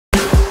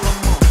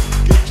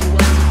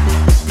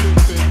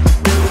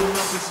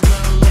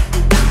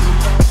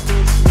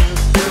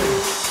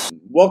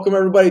Welcome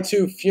everybody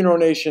to Funeral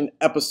Nation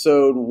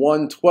episode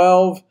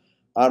 112.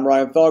 I'm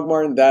Ryan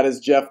Thogmartin. That is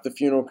Jeff, the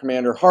Funeral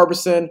Commander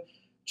Harbison.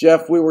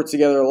 Jeff, we were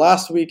together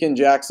last week in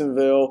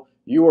Jacksonville.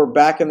 You were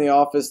back in the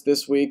office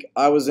this week.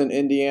 I was in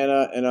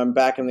Indiana, and I'm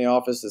back in the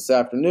office this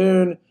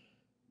afternoon.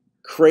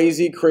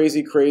 Crazy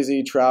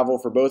travel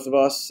for both of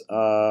us.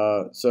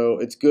 So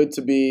it's good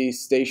to be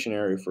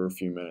stationary for a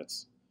few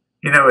minutes.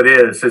 You know, it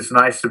is. It's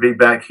nice to be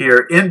back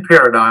here in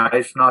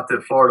paradise. Not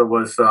that Florida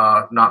was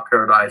not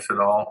paradise at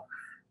all.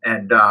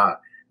 And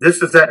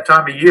this is that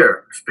time of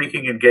year.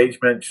 Speaking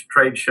engagements,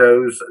 trade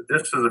shows.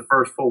 This is the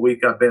first full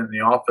week I've been in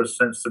the office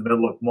since the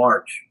middle of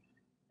March.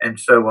 And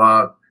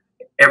so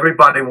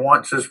everybody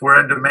wants us. We're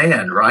in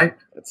demand, right?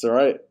 That's all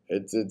right.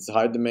 It's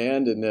high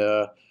demand. And,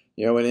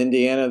 you know, in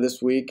Indiana this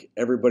week,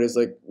 everybody's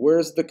like,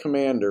 where's the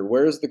commander?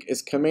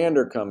 Is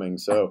commander coming?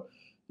 So,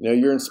 you know,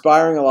 you're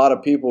inspiring a lot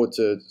of people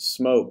to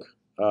smoke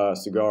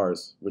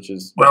cigars, which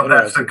is well,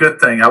 that's a good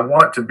thing. I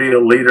want to be a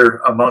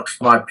leader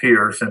amongst my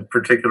peers in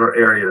particular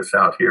areas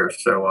out here.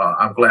 So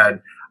I'm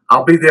glad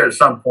I'll be there at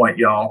some point,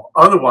 y'all.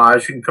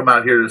 Otherwise, you can come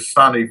out here to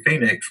sunny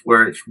Phoenix,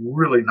 where it's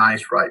really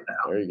nice right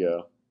now. There you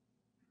go.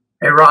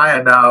 Hey,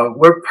 Ryan,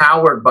 we're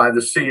powered by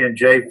the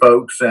C&J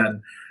folks,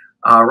 and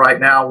right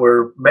now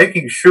we're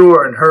making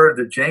sure and heard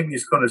that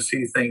Jamie's going to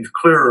see things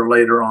clearer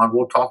later on.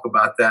 We'll talk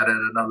about that at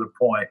another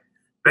point.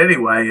 But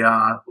anyway,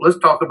 let's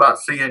talk about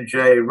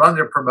C&J, run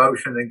their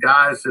promotion. And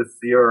guys, if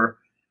your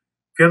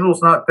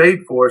funeral's not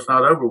paid for, it's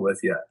not over with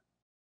yet.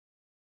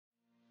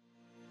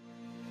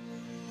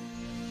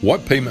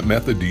 What payment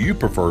method do you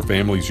prefer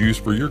families use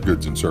for your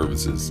goods and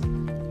services?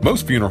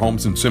 Most funeral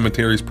homes and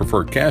cemeteries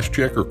prefer cash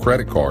check or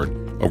credit card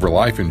over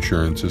life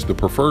insurance as the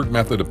preferred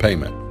method of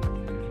payment.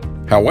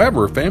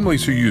 However,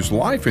 families who use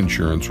life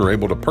insurance are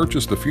able to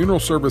purchase the funeral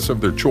service of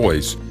their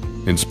choice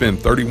and spend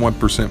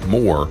 31%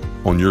 more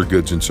on your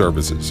goods and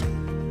services.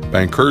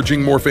 By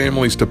encouraging more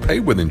families to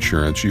pay with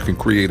insurance, you can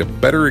create a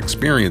better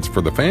experience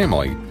for the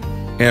family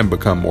and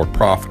become more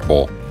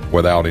profitable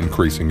without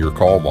increasing your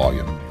call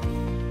volume.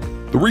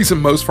 The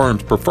reason most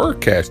firms prefer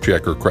cash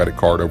check or credit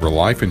card over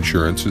life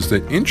insurance is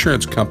that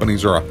insurance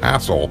companies are a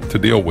hassle to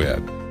deal with,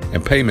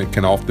 and payment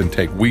can often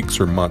take weeks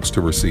or months to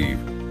receive.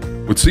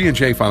 With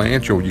C&J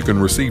Financial, you can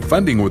receive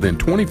funding within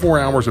 24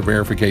 hours of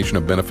verification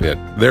of benefit,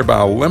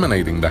 thereby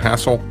eliminating the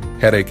hassle,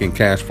 headache, and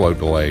cash flow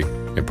delay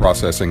in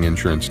processing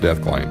insurance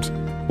death claims.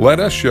 Let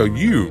us show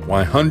you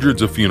why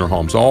hundreds of funeral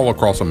homes all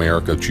across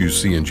America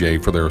choose C&J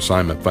for their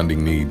assignment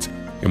funding needs,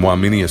 and why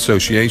many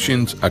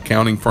associations,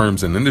 accounting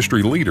firms, and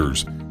industry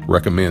leaders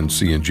recommend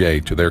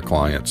C&J to their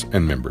clients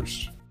and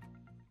members.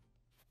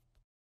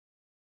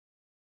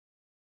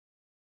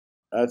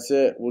 That's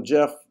it. Well,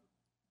 Jeff,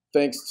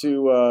 thanks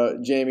to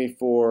Jamie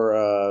for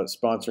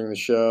sponsoring the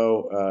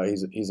show.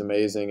 He's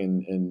amazing,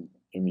 and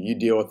you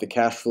deal with the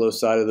cash flow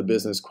side of the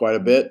business quite a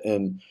bit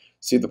and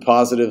see the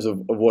positives of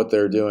what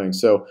they're doing.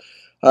 So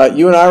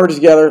you and I were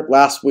together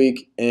last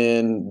week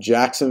in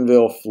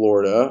Jacksonville,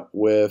 Florida,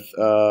 with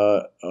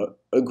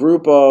a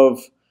group of,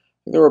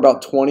 I think there were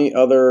about 20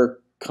 other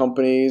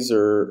companies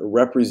are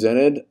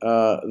represented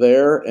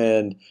there,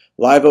 and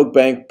Live Oak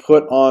Bank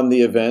put on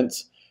the event.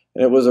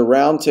 And it was a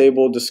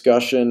roundtable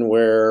discussion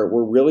where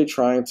we're really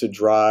trying to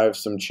drive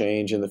some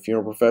change in the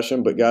funeral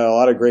profession, but got a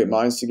lot of great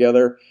minds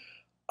together.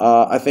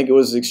 I think it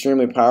was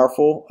extremely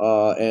powerful,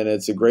 and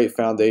it's a great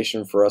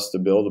foundation for us to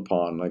build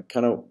upon. Like,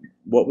 kind of,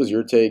 what was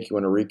your take? You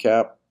want to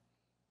recap?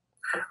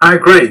 I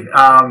agree.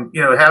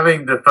 You know,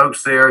 having the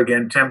folks there,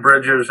 again, Tim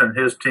Bridgers and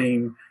his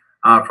team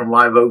from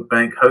Live Oak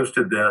Bank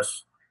hosted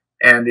this.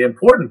 And the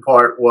important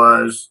part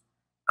was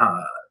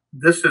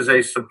this is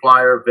a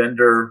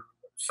supplier-vendor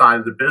side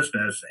of the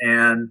business,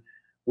 and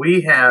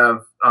we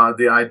have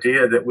the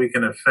idea that we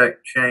can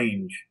affect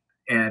change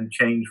and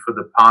change for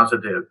the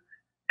positive.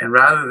 And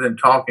rather than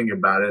talking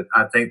about it,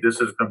 I think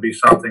this is going to be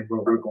something where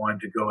we're going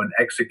to go and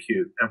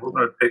execute, and we're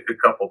going to pick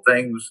a couple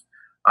things.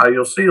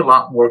 You'll see a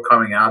lot more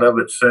coming out of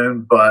it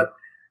soon, but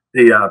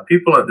the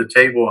people at the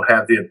table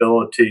have the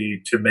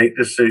ability to make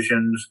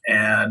decisions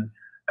and,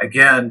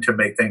 again, to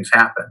make things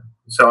happen.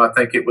 So I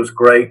think it was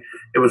great.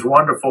 It was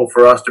wonderful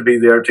for us to be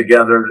there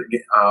together.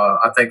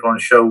 I think on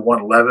show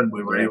 111,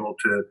 we were able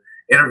to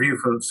interview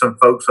some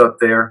folks up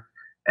there.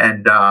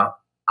 And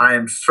I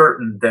am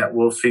certain that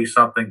we'll see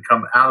something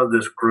come out of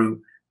this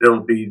group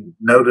that'll be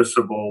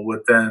noticeable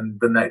within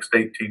the next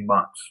 18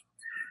 months.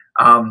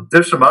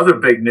 There's some other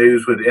big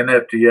news with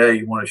NFDA.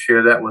 You want to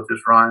share that with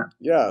us, Ryan?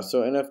 Yeah,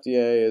 so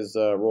NFDA has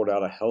rolled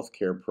out a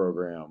healthcare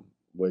program,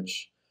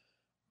 which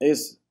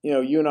is, you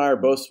know, you and I are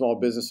both small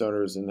business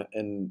owners,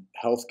 and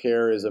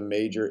healthcare is a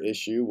major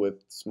issue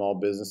with small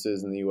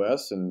businesses in the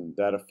U.S., and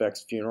that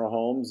affects funeral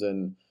homes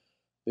and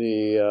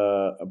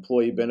the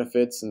employee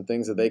benefits and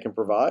things that they can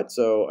provide.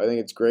 So I think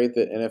it's great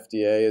that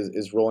NFDA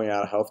is rolling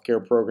out a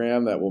healthcare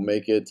program that will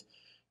make it,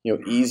 you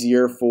know,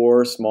 easier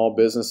for small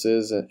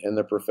businesses in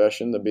the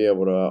profession to be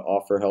able to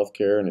offer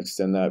healthcare and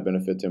extend that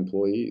benefit to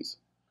employees.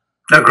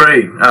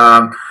 Agreed.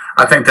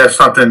 I think that's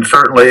something,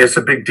 certainly it's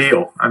a big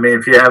deal. I mean,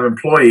 if you have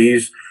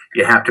employees,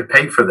 you have to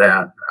pay for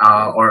that,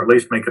 or at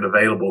least make it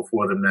available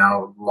for them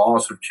now.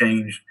 Laws have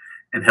changed,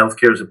 and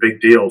healthcare is a big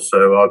deal.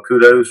 So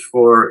kudos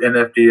for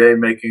NFDA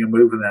making a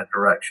move in that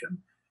direction.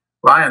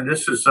 Ryan,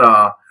 this is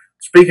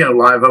speaking of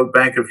Live Oak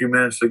Bank a few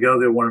minutes ago.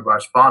 They're one of our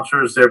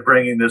sponsors. They're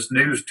bringing this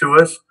news to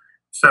us.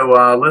 So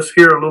let's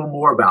hear a little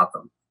more about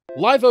them.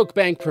 Live Oak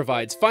Bank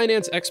provides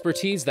finance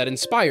expertise that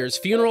inspires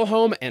funeral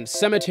home and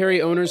cemetery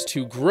owners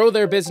to grow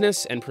their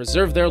business and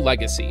preserve their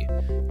legacy.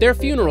 Their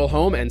funeral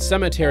home and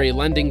cemetery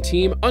lending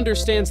team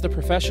understands the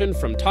profession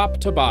from top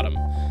to bottom.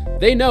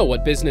 They know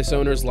what business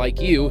owners like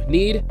you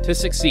need to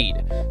succeed,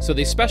 so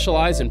they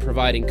specialize in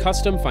providing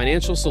custom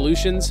financial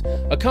solutions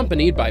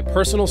accompanied by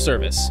personal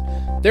service.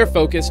 They're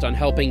focused on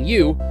helping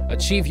you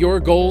achieve your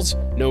goals,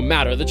 no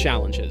matter the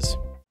challenges.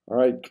 All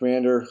right,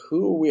 Commander,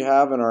 who do we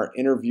have in our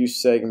interview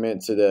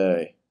segment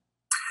today?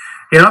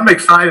 I'm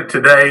excited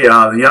today.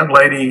 The young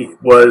lady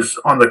was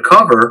on the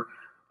cover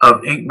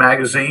of Inc.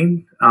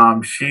 magazine.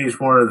 She's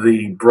one of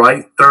the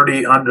bright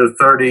 30 under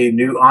 30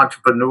 new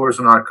entrepreneurs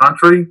in our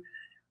country.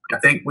 I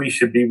think we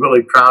should be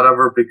really proud of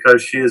her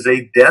because she is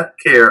a death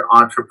care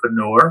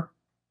entrepreneur.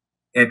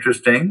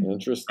 Interesting.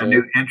 A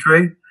new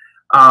entry.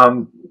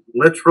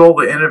 Let's roll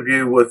the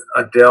interview with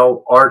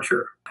Adelle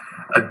Archer.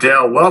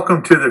 Adelle,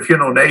 welcome to the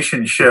Funeral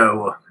Nation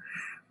show.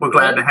 We're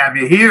glad to have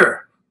you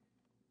here.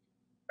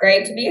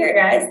 Great to be here,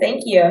 guys.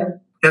 Thank you.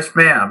 Yes,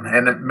 ma'am.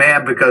 And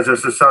ma'am, because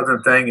it's a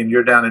Southern thing and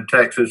you're down in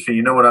Texas, so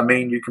you know what I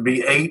mean? You can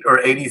be 8 or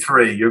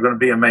 83. You're going to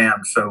be a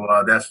ma'am. So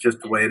that's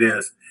just the way it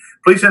is.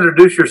 Please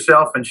introduce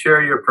yourself and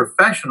share your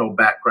professional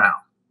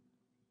background.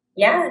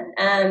 Yeah.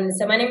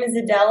 So my name is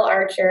Adelle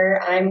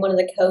Archer. I'm one of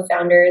the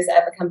co-founders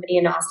of a company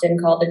in Austin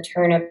called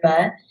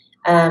Eterneva.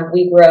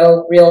 We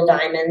grow real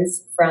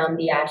diamonds from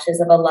the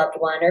ashes of a loved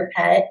one or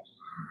pet.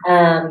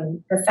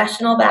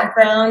 Professional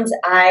background,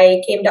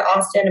 I came to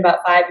Austin about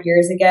 5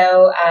 years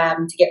ago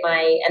to get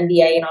my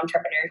MBA in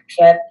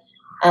entrepreneurship.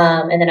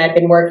 And then I'd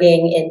been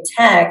working in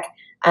tech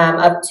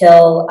up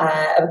till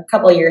a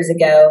couple of years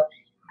ago.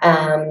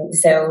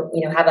 So,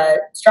 have a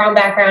strong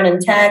background in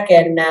tech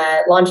and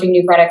launching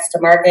new products to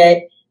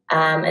market,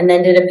 and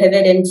then did a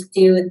pivot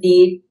into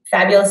the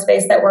fabulous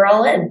space that we're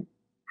all in.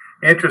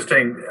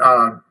 Interesting.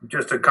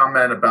 Just a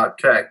comment about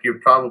tech. You're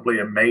probably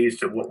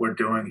amazed at what we're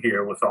doing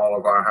here with all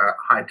of our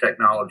high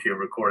technology of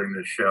recording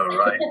this show,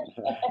 right?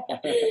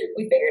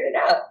 We figured it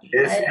out.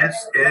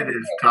 It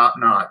is top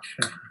notch.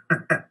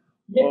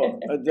 Well,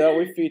 Adelle,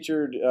 we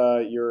featured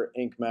your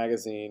Inc.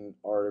 magazine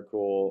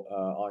article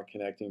on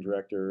connecting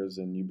directors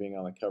and you being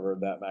on the cover of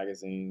that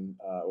magazine,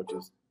 which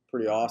is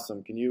pretty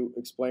awesome. Can you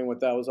explain what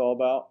that was all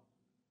about?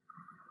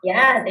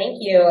 Yeah, thank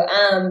you.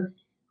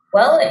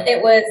 Well,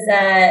 it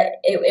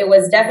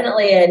was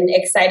definitely an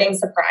exciting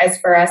surprise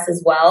for us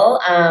as well.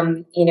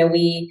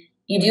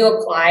 You do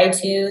apply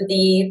to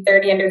the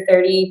 30 under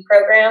 30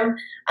 program,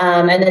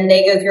 and then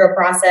they go through a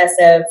process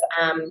of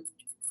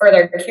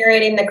further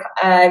curating the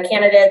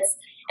candidates.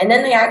 And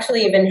then they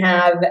actually even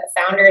have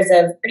founders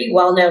of pretty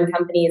well-known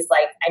companies.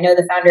 Like I know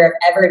the founder of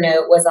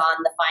Evernote was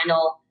on the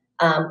final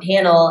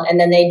panel, and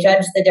then they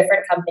judge the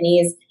different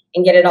companies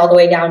and get it all the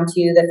way down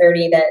to the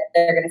 30 that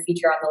they're going to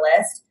feature on the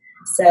list.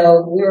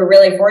 So we were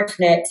really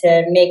fortunate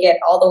to make it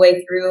all the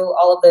way through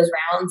all of those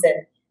rounds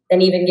and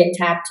then even get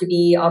tapped to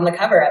be on the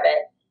cover of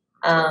it.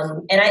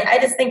 And I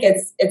just think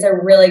it's a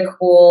really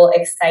cool,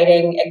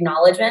 exciting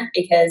acknowledgement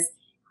because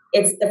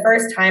it's the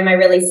first time I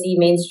really see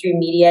mainstream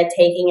media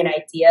taking an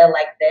idea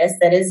like this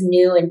that is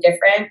new and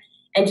different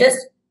and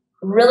just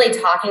really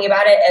talking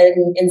about it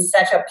in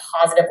such a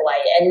positive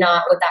light and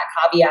not with that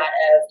caveat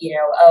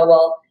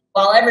of,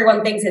 while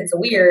everyone thinks it's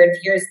weird,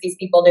 here's these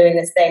people doing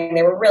this thing.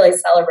 They were really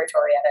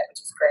celebratory of it, which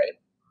is great.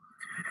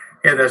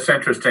 Yeah, that's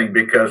interesting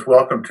because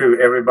welcome to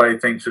everybody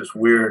thinks it's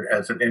weird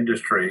as an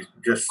industry.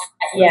 Just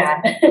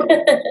yeah.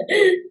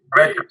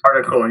 read your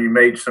article and you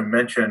made some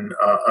mention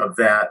of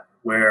that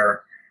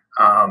where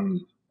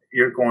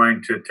you're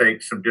going to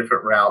take some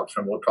different routes,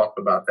 and we'll talk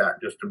about that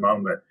in just a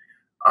moment.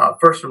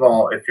 First of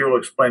all, if you'll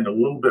explain a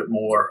little bit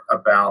more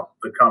about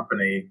the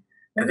company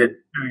and that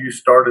you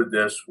started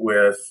this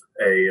with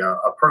a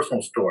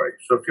personal story.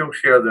 So if you'll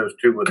share those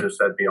two with us,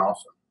 that'd be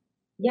awesome.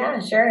 Yeah,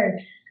 sure.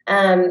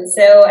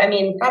 So,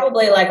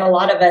 probably like a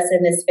lot of us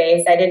in this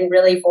space, I didn't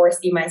really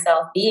foresee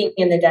myself being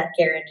in the death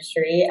care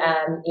industry,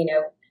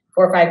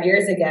 4 or 5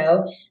 years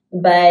ago.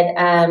 But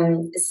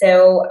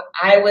so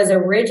I was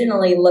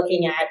originally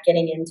looking at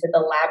getting into the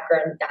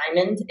lab-grown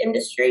diamond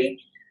industry.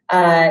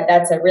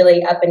 That's a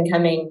really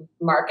up-and-coming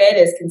market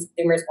is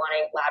consumers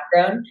wanting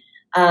lab-grown.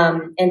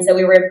 And so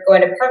we were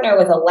going to partner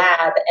with a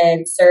lab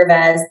and serve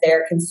as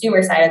their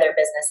consumer side of their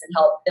business and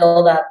help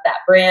build up that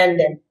brand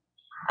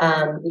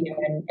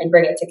and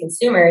bring it to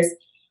consumers.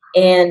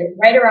 And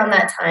right around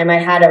that time, I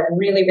had a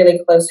really, really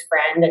close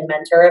friend and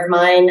mentor of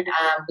mine.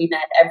 We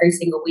met every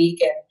single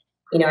week,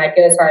 and I'd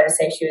go as far to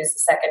say she was the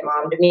second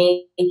mom to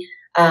me.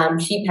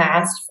 She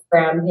passed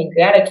from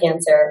pancreatic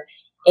cancer,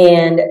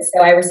 and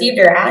so I received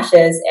her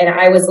ashes, and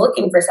I was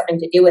looking for something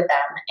to do with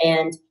them.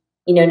 And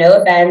no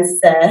offense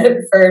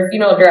for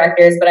funeral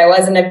directors, but I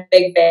wasn't a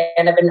big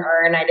fan of an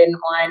urn. I didn't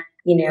want,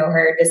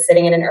 her just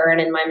sitting in an urn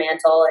in my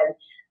mantle. And,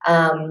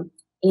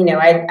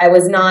 I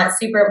was not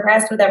super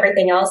impressed with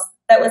everything else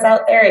that was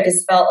out there. It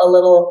just felt a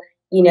little,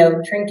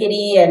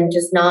 trinkety and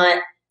just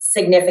not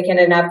significant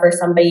enough for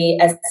somebody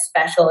as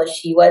special as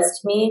she was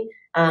to me.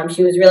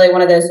 She was really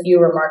one of those few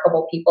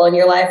remarkable people in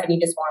your life, and you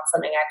just want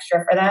something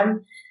extra for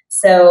them.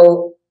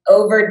 So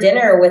over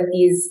dinner with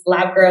these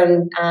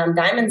lab-grown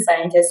diamond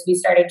scientists, we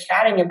started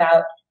chatting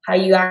about how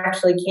you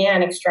actually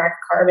can extract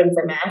carbon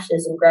from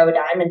ashes and grow a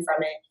diamond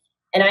from it.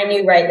 And I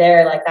knew right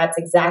there, like, that's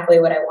exactly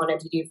what I wanted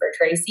to do for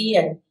Tracy.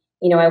 And,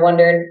 I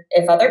wondered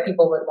if other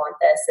people would want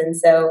this. And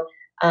so,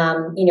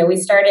 we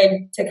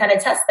started to kind of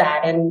test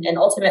that. And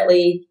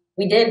ultimately,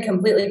 we did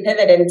completely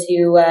pivot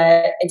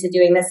into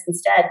doing this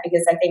instead,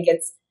 because I think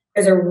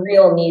there's a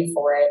real need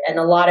for it. And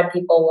a lot of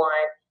people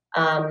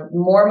want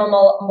more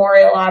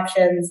memorial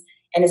options.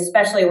 And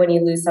especially when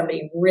you lose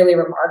somebody really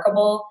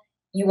remarkable,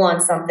 you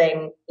want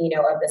something,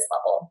 of this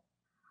level.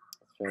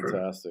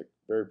 Fantastic.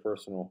 Very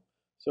personal.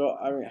 So,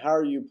 I mean, how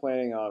are you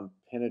planning on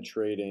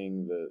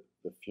penetrating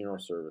the funeral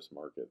service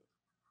market?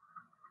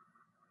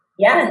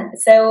 Yeah.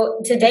 So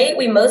to date,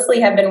 we mostly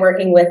have been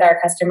working with our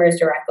customers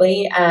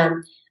directly.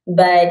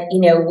 But,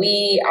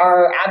 we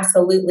are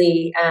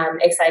absolutely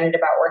excited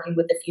about working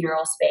with the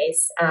funeral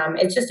space.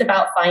 It's just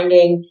about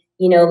finding,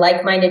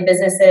 like-minded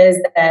businesses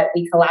that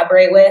we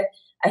collaborate with.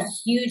 A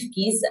huge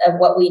piece of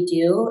what we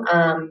do,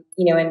 and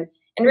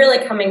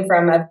really coming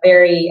from a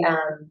very,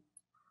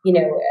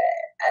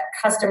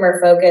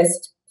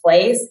 customer-focused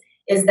place,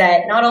 is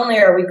that not only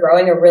are we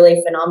growing a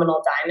really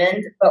phenomenal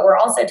diamond, but we're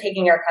also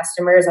taking our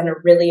customers on a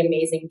really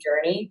amazing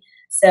journey.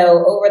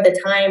 So over the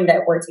time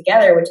that we're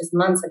together, which is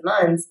months and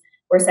months,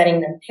 we're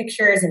sending them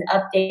pictures and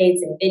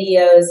updates and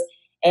videos.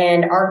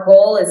 And our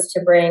goal is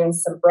to bring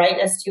some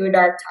brightness to a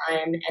dark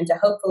time and to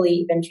hopefully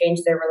even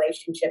change their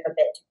relationship a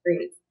bit to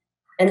grief.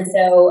 And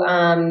so,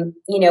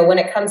 when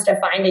it comes to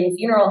finding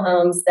funeral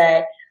homes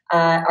that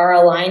are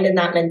aligned in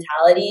that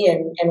mentality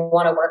and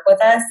want to work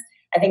with us,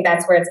 I think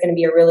that's where it's going to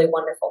be a really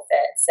wonderful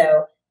fit.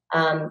 So,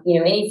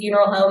 any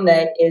funeral home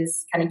that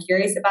is kind of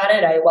curious about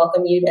it, I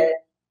welcome you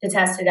to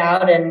test it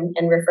out and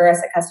refer us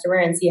a customer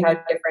and see how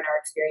different our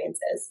experience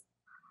is.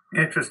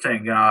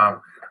 Interesting.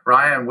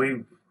 Ryan,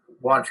 we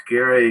watched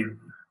Gary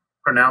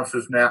pronounce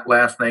his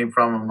last name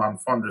from him. I'm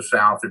from the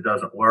South. It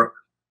doesn't work.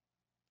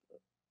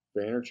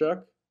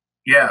 Vaynerchuk?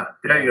 Yeah,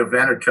 there you go,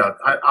 Vaynerchuk.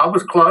 I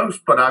was close,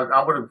 but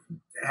I would have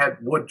had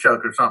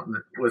Woodchuck or something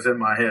that was in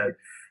my head.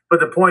 But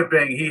the point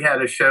being, he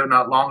had a show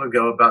not long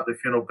ago about the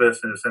funeral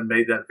business and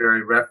made that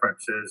very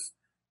references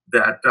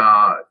that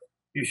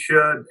you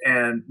should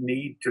and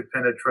need to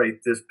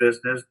penetrate this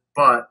business.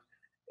 But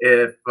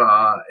if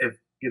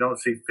you don't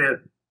see fit,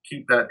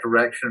 keep that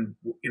direction,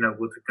 with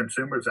the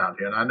consumers out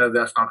here. And I know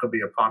that's not going to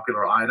be a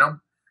popular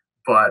item,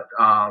 but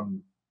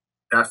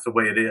that's the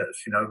way it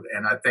is,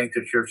 and I think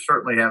that you're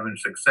certainly having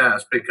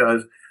success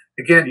because,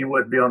 again, you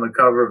wouldn't be on the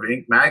cover of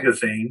Inc.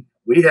 magazine.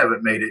 We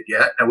haven't made it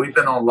yet. Now, we've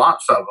been on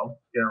lots of them,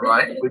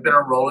 right? We've been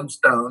on Rolling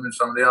Stone and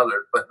some of the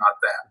others, but not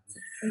that.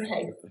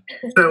 Nice.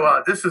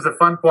 So this is the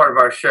fun part of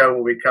our show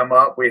where we come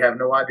up. We have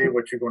no idea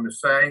what you're going to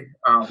say.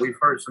 We've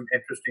heard some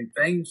interesting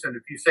things, and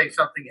if you say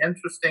something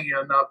interesting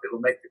enough, it'll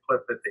make the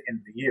clip at the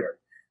end of the year.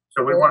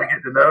 So we want to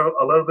get to know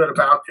a little bit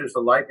about you as a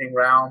lightning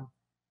round.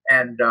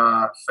 And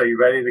so you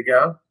ready to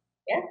go?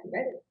 Yeah, I'm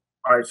ready.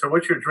 All right. So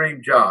what's your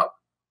dream job?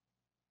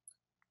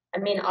 I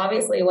mean,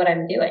 obviously what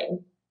I'm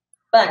doing,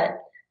 but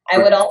I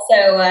would also,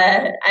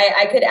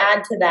 I could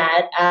add to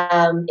that.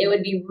 It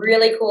would be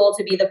really cool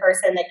to be the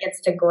person that gets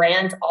to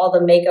grant all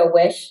the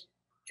Make-A-Wish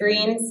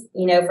dreams,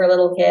 for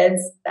little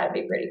kids. That'd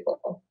be pretty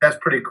cool. That's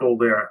pretty cool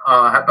there.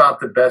 How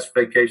about the best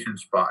vacation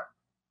spot?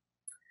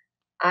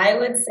 I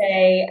would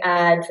say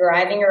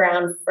driving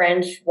around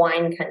French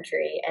wine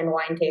country and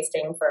wine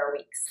tasting for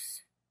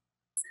weeks.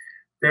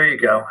 There you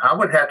go. I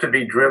would have to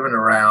be driven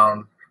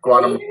around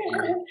Guatemala.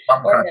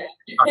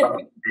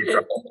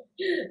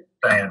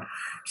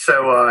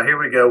 So here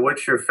we go.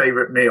 What's your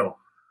favorite meal?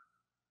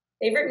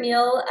 Favorite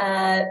meal,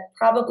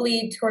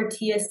 probably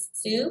tortilla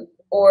soup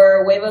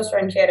or huevos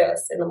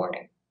rancheros in the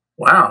morning.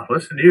 Wow,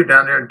 listen to you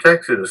down there in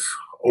Texas.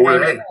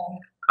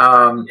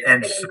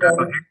 And so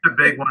here's the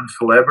big one,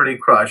 celebrity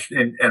crush.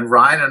 And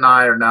Ryan and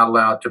I are not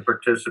allowed to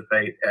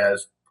participate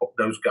as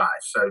those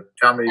guys. So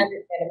tell me.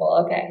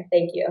 Understandable. Okay,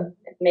 thank you.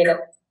 It made it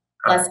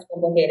less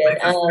complicated.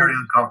 It's very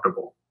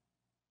uncomfortable.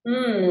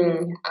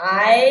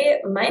 I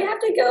might have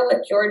to go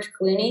with George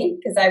Clooney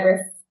because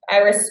I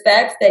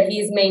respect that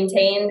he's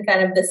maintained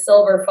kind of the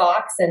silver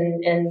fox,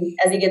 and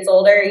as he gets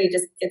older, he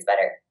just gets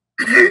better.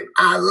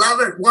 I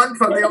love it. One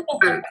from the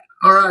old dude.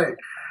 All right.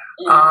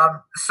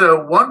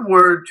 So one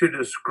word to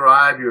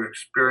describe your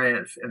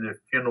experience in the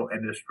funeral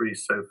industry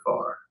so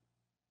far.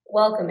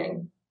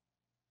 Welcoming.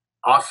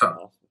 Awesome.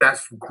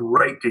 That's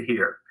great to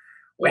hear.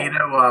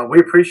 Well, we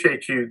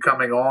appreciate you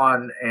coming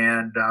on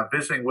and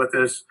visiting with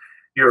us.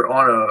 You're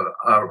on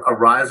a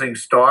rising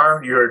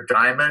star. You're a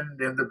diamond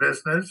in the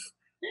business.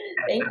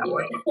 Thank you.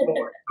 Looking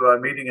forward to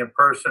meeting in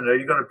person. Are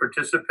you going to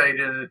participate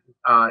in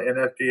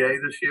FDA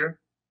this year?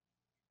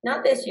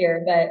 Not this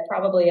year, but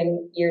probably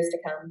in years to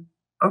come.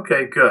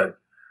 Okay, good.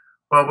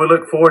 Well, we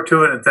look forward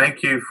to it, and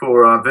thank you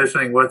for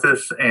visiting with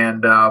us.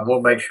 And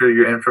we'll make sure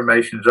your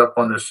information is up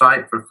on the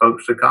site for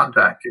folks to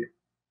contact you.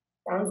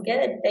 Sounds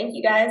good. Thank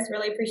you, guys.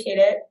 Really appreciate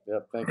it.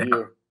 Yep, thank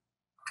you.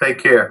 Take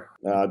care.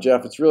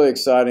 Jeff, it's really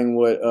exciting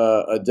what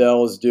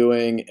Adelle is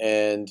doing.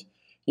 And,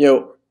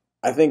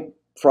 I think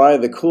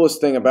probably the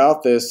coolest thing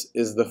about this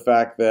is the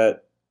fact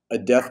that a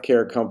death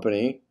care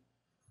company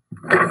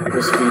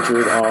was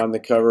featured on the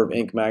cover of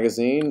Inc.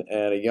 magazine,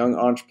 and a young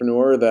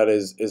entrepreneur that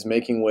is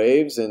making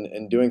waves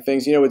and doing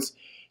things. It's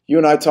you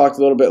and I talked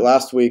a little bit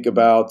last week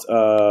about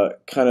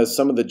kind of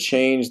some of the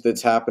change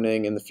that's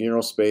happening in the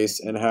funeral space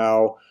and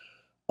how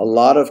a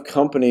lot of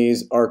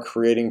companies are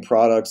creating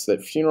products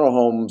that funeral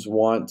homes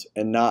want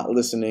and not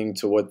listening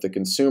to what the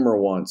consumer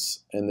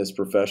wants in this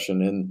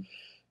profession. And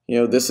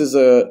this is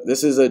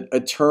a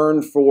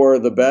turn for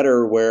the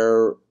better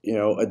where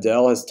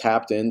Adelle has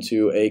tapped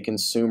into a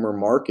consumer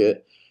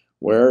market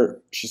where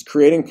she's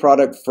creating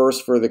product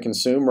first for the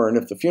consumer. And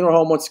if the funeral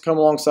home wants to come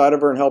alongside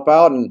of her and help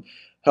out and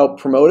help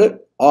promote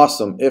it,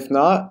 awesome. If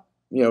not,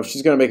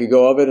 she's going to make a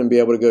go of it and be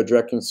able to go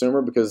direct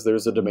consumer because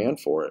there's a demand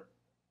for it.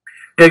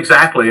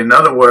 Exactly. In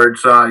other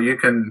words, you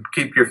can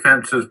keep your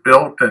fences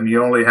built and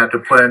you only have to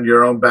plan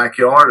your own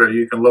backyard, or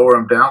you can lower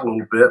them down a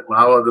little bit,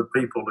 allow other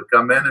people to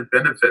come in and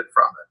benefit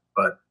from it.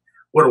 But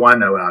what do I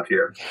know out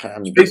here?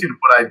 Speaking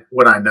of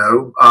what I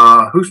know,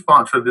 who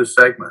sponsored this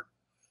segment?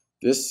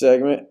 This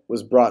segment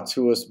was brought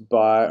to us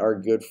by our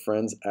good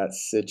friends at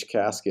Sitch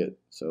Casket.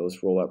 So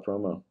let's roll that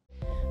promo.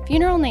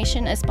 Funeral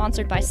Nation is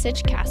sponsored by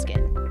Sitch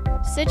Casket.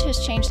 Sitch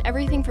has changed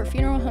everything for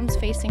funeral homes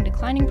facing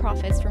declining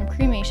profits from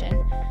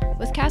cremation,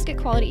 with casket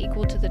quality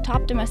equal to the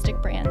top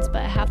domestic brands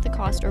but at half the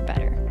cost or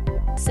better.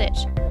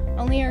 Sitch,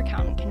 only your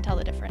accountant can tell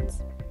the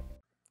difference.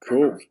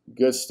 Cool,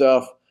 good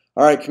stuff.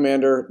 All right,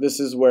 Commander, this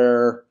is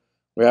where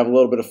we have a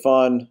little bit of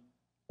fun.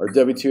 Our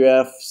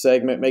W2F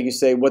segment, make you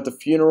say what the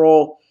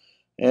funeral,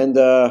 and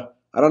I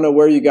don't know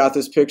where you got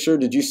this picture.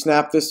 Did you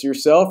snap this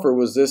yourself, or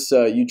was this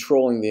you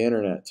trolling the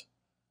internet?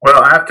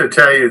 Well, I have to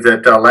tell you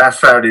that last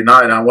Saturday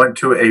night I went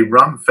to a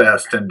rum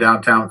fest in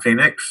downtown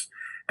Phoenix,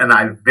 and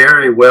I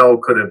very well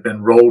could have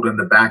been rolled in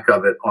the back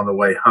of it on the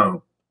way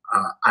home.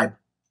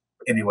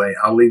 Anyway,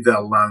 I'll leave that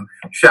alone.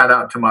 Shout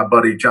out to my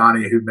buddy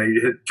Johnny, who made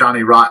it.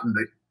 Johnny Rotten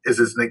is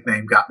his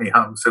nickname, got me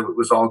home, so it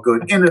was all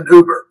good in an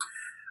Uber.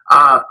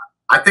 I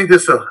think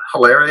this is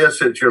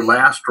hilarious. It's your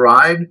last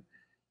ride,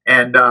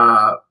 and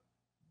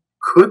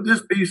could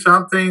this be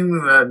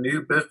something, a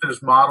new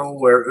business model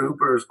where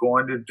Uber is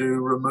going to do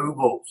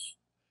removals?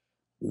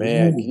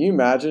 Man, can you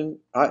imagine?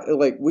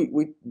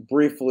 We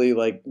briefly,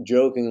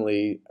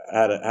 jokingly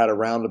had a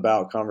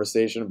roundabout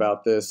conversation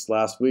about this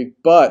last week,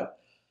 but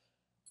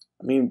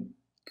I mean,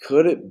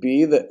 could it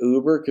be that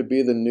Uber could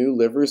be the new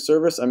livery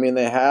service? I mean,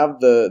 they have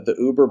the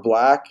Uber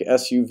Black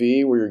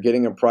SUV where you're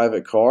getting a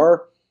private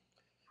car.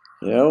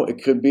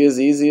 It could be as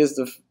easy as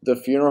the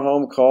funeral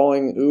home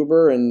calling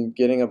Uber and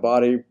getting a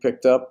body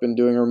picked up and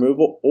doing a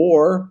removal.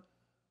 Or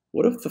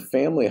what if the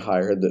family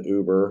hired the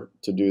Uber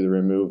to do the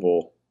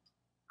removal?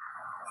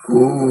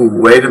 Ooh,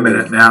 wait a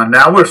minute.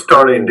 Now we're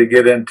starting to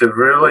get into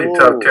really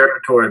tough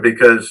territory,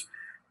 because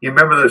you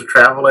remember those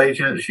travel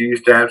agents? You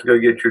used to have to go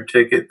get your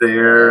ticket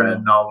there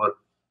and all that.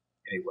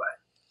 Anyway.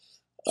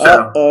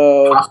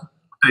 So,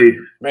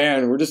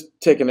 man, we're just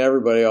taking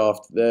everybody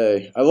off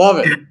today. I love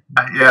it.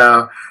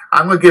 Yeah.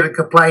 I'm going to get a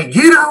complaint.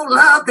 You don't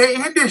love the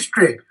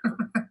industry.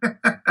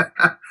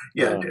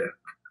 Yeah, I do.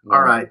 No.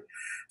 All right.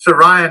 So,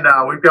 Ryan,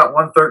 we've got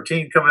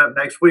 113 coming up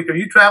next week. Are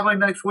you traveling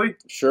next week?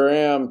 Sure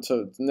am.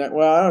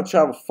 Well, I don't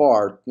travel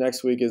far.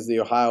 Next week is the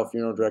Ohio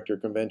Funeral Director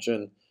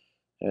Convention,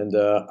 and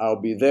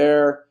I'll be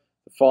there.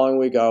 The following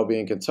week, I'll be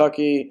in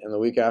Kentucky, and the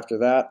week after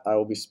that, I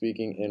will be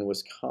speaking in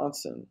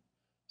Wisconsin.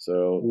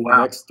 So,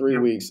 the next 3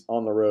 weeks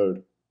on the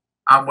road.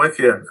 I'm with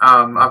you.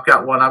 I've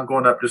got one. I'm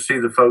going up to see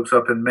the folks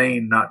up in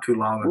Maine not too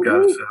long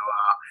ago. So,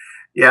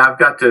 yeah, I've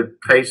got to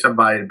pay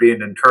somebody to be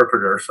an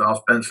interpreter. So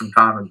I'll spend some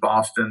time in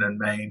Boston and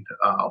Maine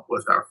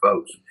with our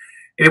folks.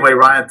 Anyway,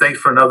 Ryan, thanks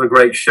for another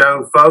great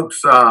show,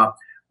 folks.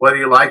 Whether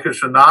you like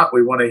us or not,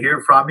 we want to hear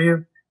from you.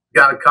 If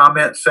you got a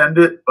comment, send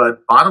it.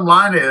 But bottom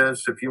line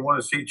is, if you want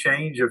to see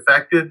change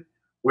affected,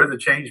 we're the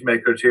change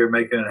makers here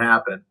making it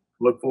happen.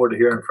 Look forward to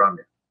hearing from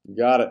you.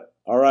 Got it.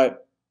 All right.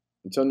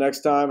 Until next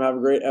time, have a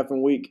great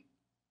effing week.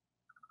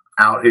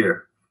 Out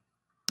here.